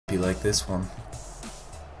like this one.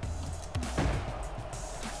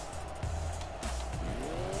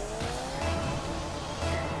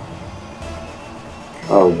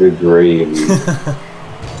 Oh, good gravy.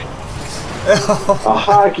 A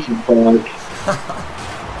hockey puck.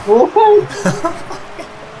 What?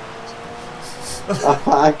 A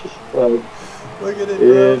hockey puck. Look at it,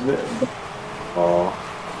 bro. Oh.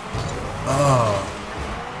 Oh.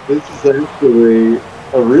 This is actually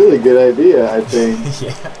a really good idea, I think.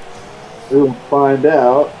 Yeah. We'll find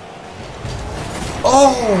out.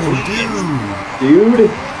 Oh, dude. Dude.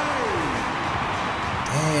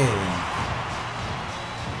 Dang.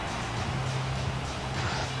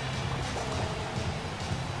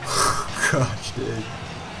 Gosh, dude.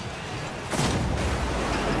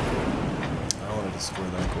 I wanted to score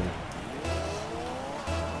that goal.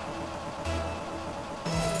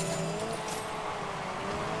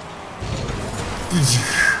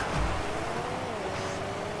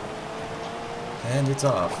 And it's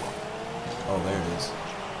off. Oh, there it is.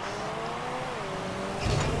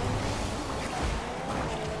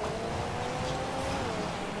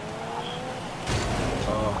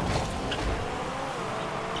 Oh.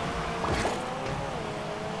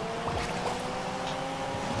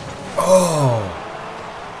 Oh!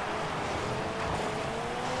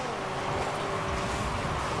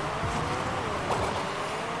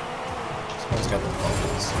 Someone's got the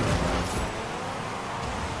bubbles.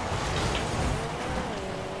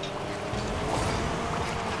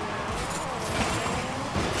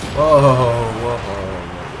 Whoa, whoa, whoa.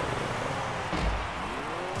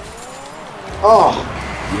 Oh.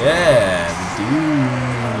 Yeah,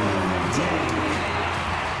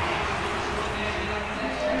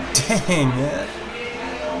 dude. Dang, man.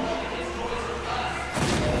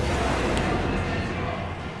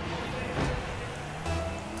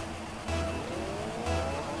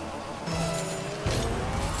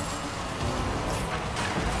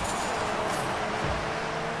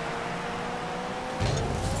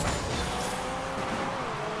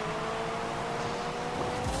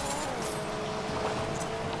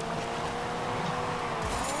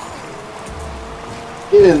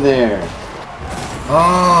 Get in there.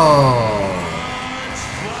 Oh.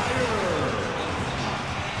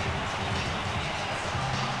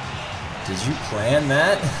 Did you plan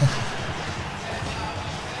that?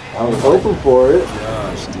 I was hoping for it.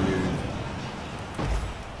 Gosh, dude.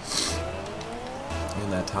 In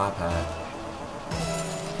that top hat.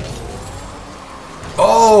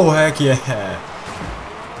 Oh, heck yeah.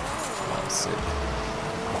 Oh, sick.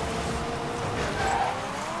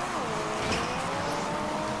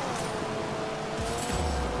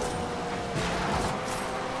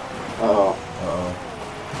 Uh-oh. Uh-oh.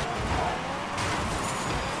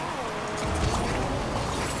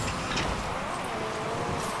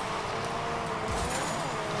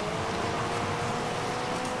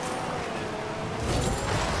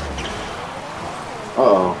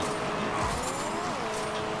 Uh-oh.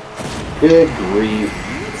 Good grief.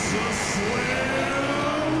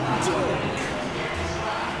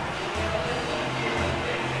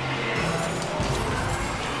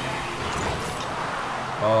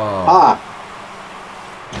 Oh. Ha!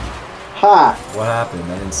 Ha! What happened?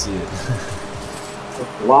 I didn't see it. It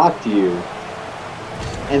blocked you.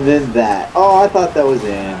 And then that. Oh, I thought that was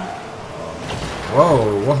in.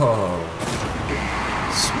 Whoa, whoa.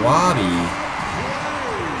 Swabby.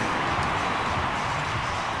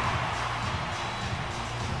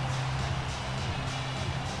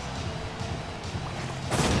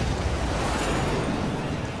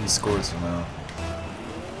 He scored somehow.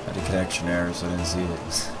 Had a connection error, so I didn't see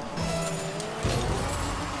it.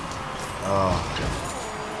 Oh.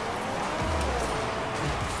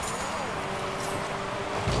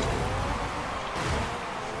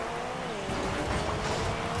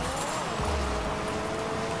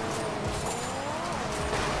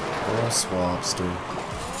 Little swapster.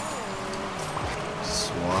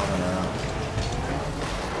 Swabbing out.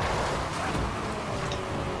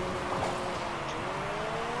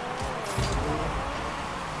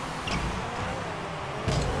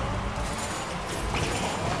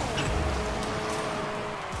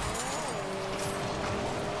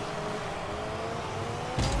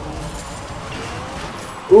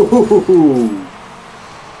 Ooh.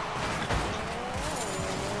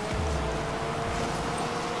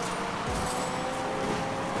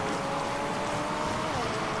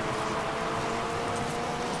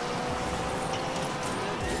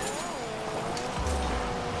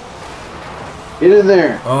 Get in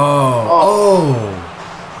there. Oh. Oh.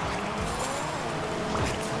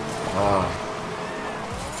 Ah.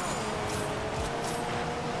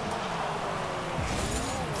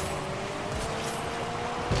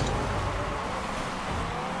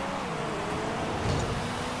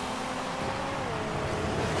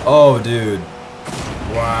 Oh, dude.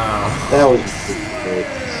 Wow. That was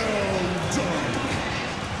ridiculous.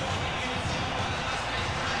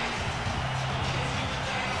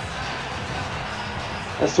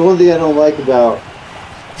 That's the one thing I don't like about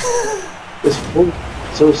this sport.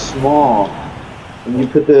 So small, and you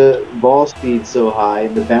put the ball speed so high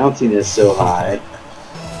and the bounciness so high.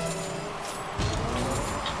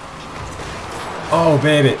 Oh,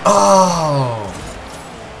 baby. Oh.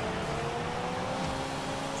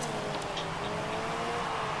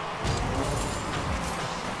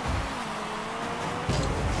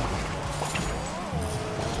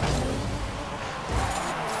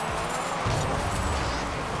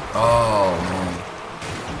 Oh, man.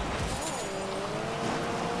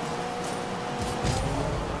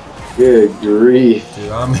 Good grief.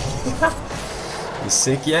 Dude, I'm... You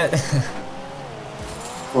sick yet?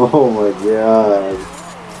 Oh my god.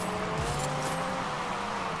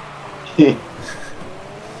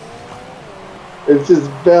 It's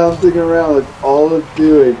just bouncing around. That's all it's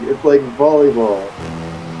doing. It's like volleyball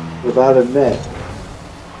without a net.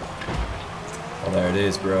 Oh, there it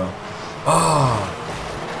is, bro. Oh!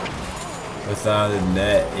 Without a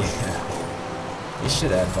net. Yeah. You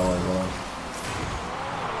should add volleyball.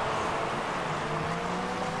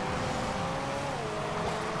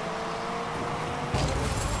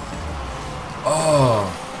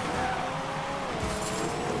 Oh!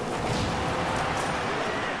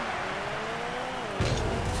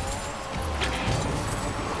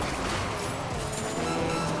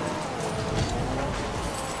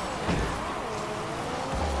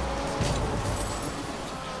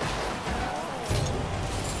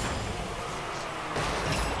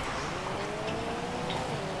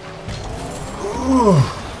 Ooh.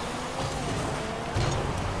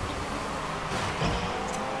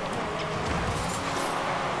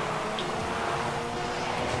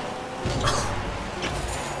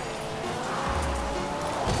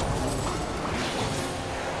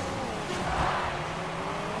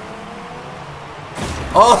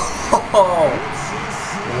 Oh!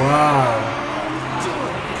 Wow.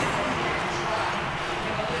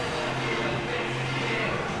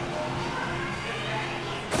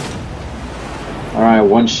 Alright,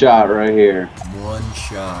 one shot right here. One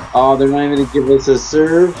shot. Oh, they're not even going to give us a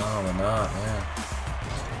serve? Oh, they're not, yeah.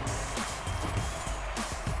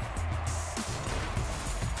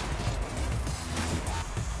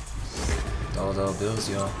 $1 bills,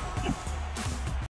 y'all.